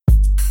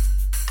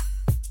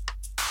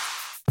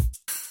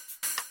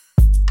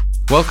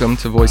Welcome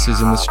to Voices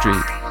in the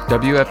Street,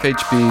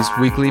 WFHB's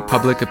weekly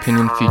public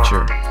opinion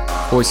feature.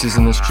 Voices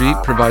in the Street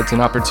provides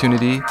an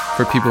opportunity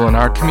for people in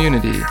our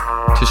community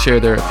to share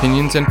their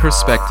opinions and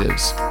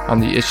perspectives on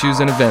the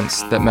issues and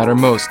events that matter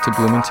most to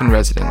Bloomington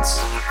residents.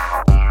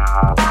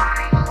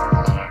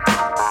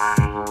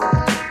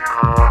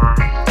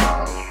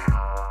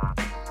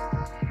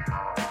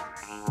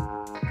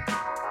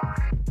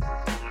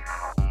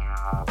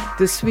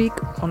 This week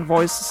on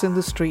Voices in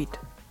the Street,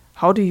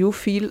 how do you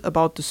feel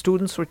about the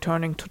students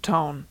returning to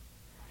town?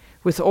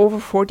 With over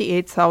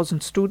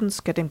 48,000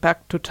 students getting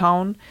back to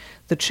town,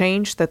 the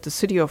change that the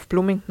city of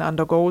Bloomington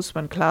undergoes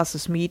when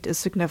classes meet is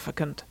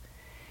significant.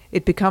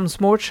 It becomes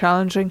more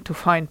challenging to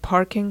find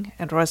parking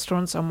and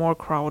restaurants are more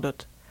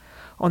crowded.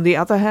 On the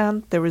other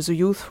hand, there is a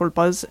youthful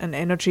buzz and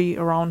energy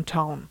around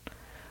town.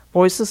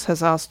 Voices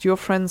has asked your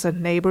friends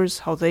and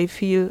neighbors how they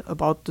feel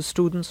about the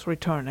students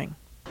returning.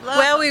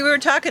 Well, we were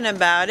talking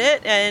about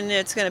it, and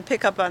it's going to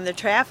pick up on the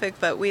traffic,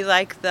 but we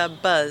like the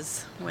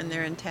buzz when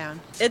they're in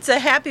town. It's a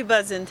happy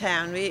buzz in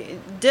town.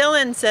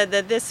 Dylan said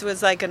that this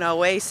was like an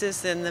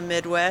oasis in the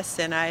Midwest,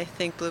 and I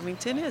think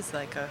Bloomington is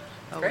like a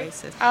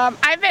oasis.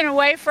 I've been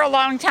away for a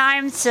long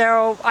time,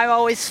 so I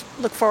always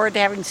look forward to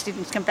having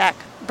students come back.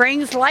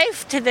 Brings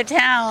life to the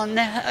town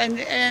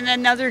and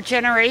another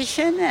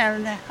generation,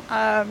 and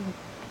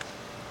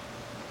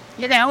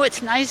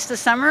it's nice the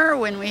summer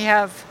when we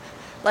have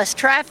less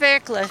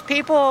traffic, less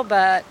people,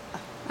 but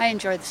I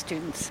enjoy the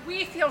students.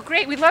 We feel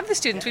great. We love the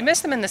students. We miss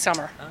them in the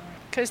summer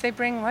because they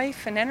bring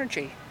life and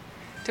energy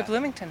to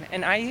Bloomington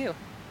and IU.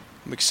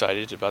 I'm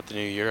excited about the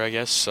new year, I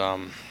guess.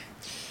 I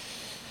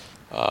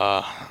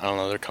don't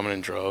know, they're coming in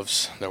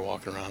droves. They're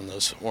walking around in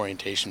those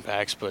orientation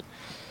packs, but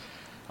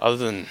other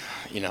than,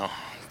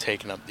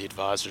 taking up the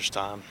advisor's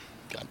time,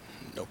 got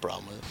no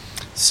problem with it.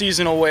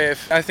 Seasonal wave.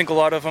 I think a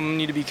lot of them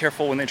need to be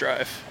careful when they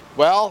drive.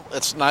 Well,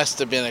 it's nice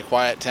to be in a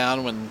quiet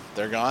town when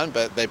they're gone,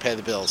 but they pay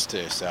the bills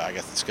too, so I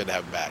guess it's good to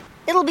have them back.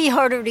 It'll be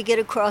harder to get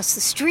across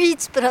the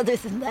streets, but other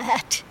than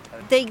that,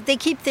 they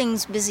keep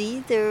things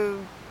busy.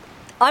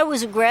 I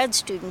was a grad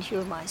student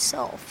here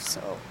myself,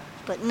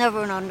 but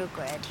never an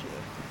undergrad here.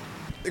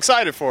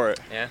 Excited for it.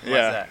 Yeah?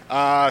 Why's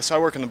that? So I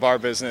work in the bar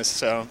business,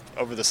 so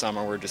over the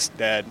summer we're just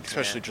dead,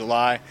 especially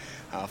July.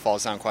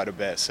 Falls down quite a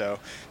bit, so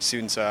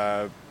students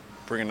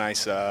bring a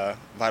nice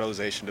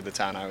vitalization to the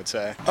town, I would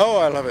say. Oh,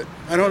 I love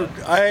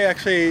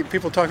it.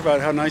 People talk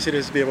about how nice it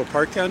is to be able to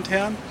park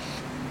downtown,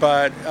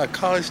 but a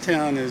college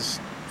town is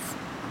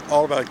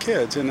all about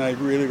kids, and I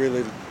really,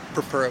 really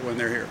prefer it when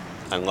they're here.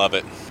 I love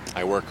it.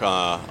 I work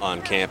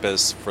on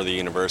campus for the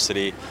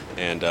university,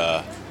 and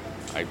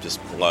I just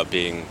love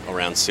being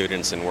around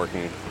students and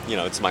working.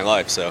 It's my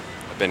life, so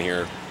I've been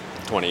here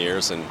 20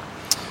 years, and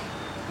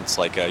it's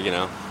like,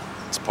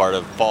 it's part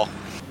of fall.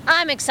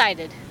 I'm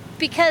excited.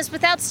 Because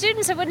without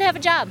students, I wouldn't have a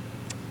job.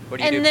 What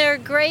do you do? They're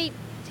great.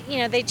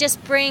 They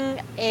just bring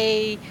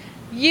a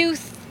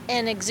youth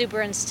and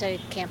exuberance to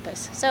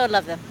campus. So I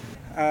love them.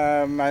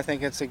 I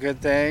think it's a good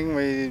thing.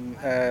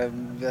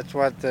 That's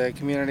what the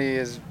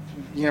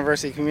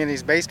university community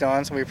is based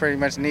on. So we pretty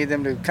much need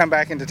them to come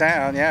back into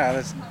town.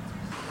 Yeah.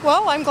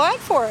 Well, I'm glad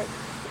for it.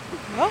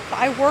 Well,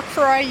 I work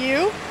for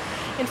IU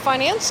in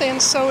finance,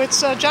 and so it's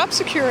job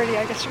security,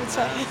 I guess you would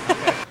say.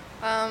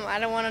 I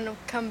don't want them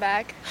to come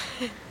back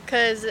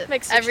because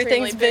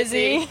everything's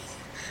busy.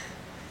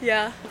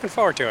 Yeah. Looking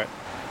forward to it.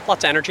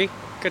 Lots of energy.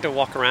 Good to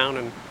walk around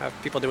and have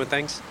people doing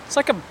things. It's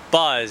like a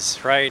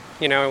buzz, right?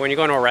 When you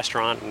go into a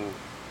restaurant and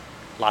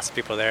lots of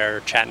people there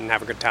chatting,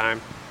 have a good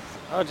time.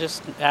 Oh, it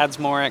just adds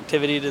more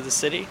activity to the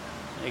city.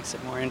 Makes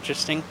it more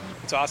interesting.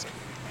 It's awesome.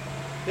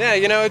 Yeah,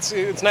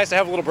 it's nice to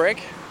have a little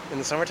break in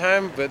the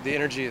summertime, but the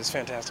energy is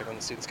fantastic when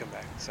the students come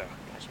back. So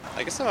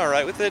I guess I'm all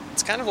right with it.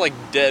 It's kind of like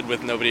dead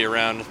with nobody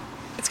around.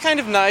 It's kind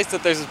of nice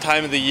that there's a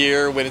time of the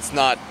year when it's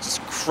not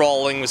just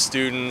crawling with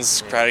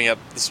students, crowding up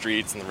the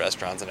streets and the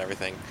restaurants and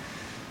everything.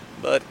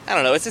 But I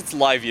don't know, it's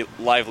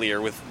livelier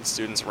with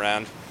students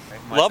around.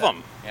 Love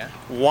them. Yeah.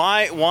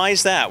 Why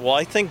is that? Well,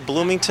 I think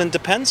Bloomington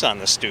depends on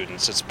the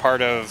students. It's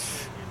part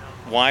of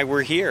why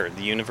we're here,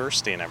 the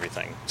university and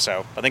everything.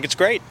 So I think it's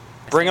great.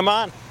 Bring them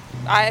on.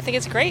 I think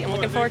it's great. I'm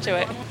looking forward to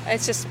it.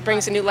 It just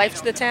brings a new life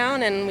to the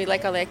town, and we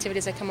like all the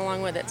activities that come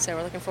along with it. So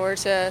we're looking forward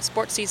to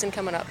sports season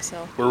coming up.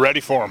 So we're ready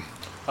for them.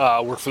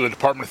 Work for the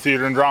Department of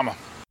Theater and Drama.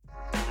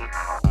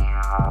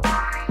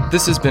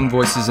 This has been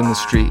Voices in the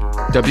Street,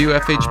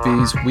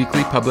 WFHB's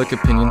weekly public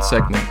opinion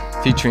segment,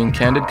 featuring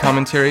candid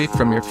commentary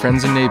from your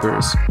friends and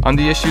neighbors on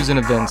the issues and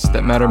events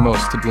that matter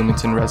most to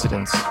Bloomington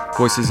residents.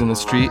 Voices in the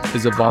Street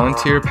is a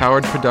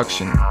volunteer-powered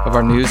production of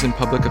our News and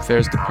Public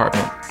Affairs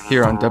Department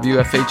here on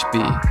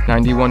WFHB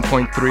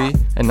 91.3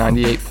 and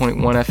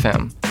 98.1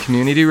 FM,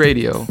 community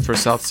radio for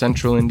South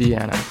Central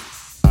Indiana.